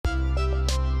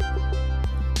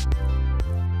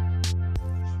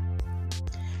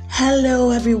Hello,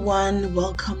 everyone.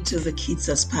 Welcome to the Kids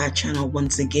Aspire channel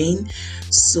once again.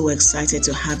 So excited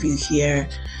to have you here.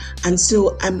 And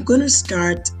so I'm going to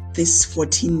start this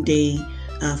 14-day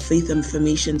Faith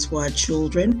Affirmations for our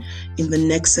children in the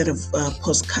next set of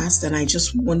podcasts. And I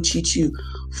just want you to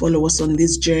follow us on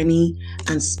this journey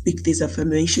and speak these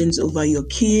affirmations over your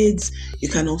kids. You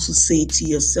can also say it to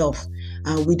yourself.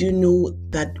 We do know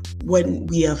that when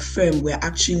we affirm, we're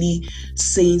actually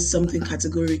saying something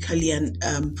categorically and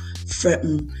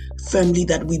firmly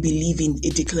that we believe in,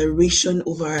 a declaration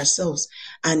over ourselves.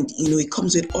 And, it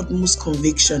comes with utmost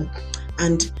conviction.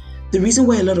 And the reason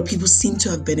why a lot of people seem to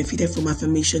have benefited from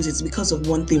affirmations is because of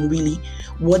one thing, really.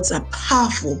 Words are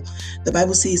powerful. The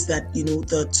Bible says that,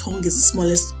 the tongue is the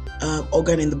smallest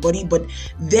organ in the body, but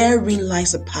therein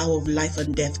lies the power of life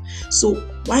and death. So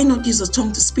why not use the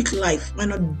tongue to speak life? Why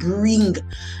not bring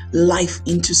life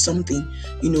into something,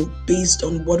 based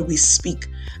on what we speak?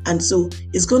 And so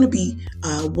it's going to be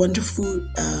a wonderful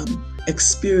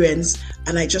experience,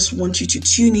 and I just want you to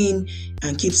tune in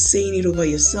and keep saying it over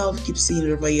yourself, keep saying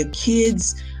it over your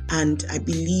kids, and I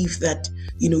believe that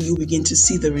you'll begin to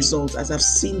see the results, as I've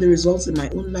seen the results in my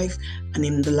own life and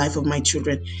in the life of my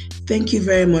children. Thank you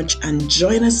very much, and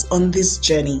join us on this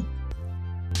journey.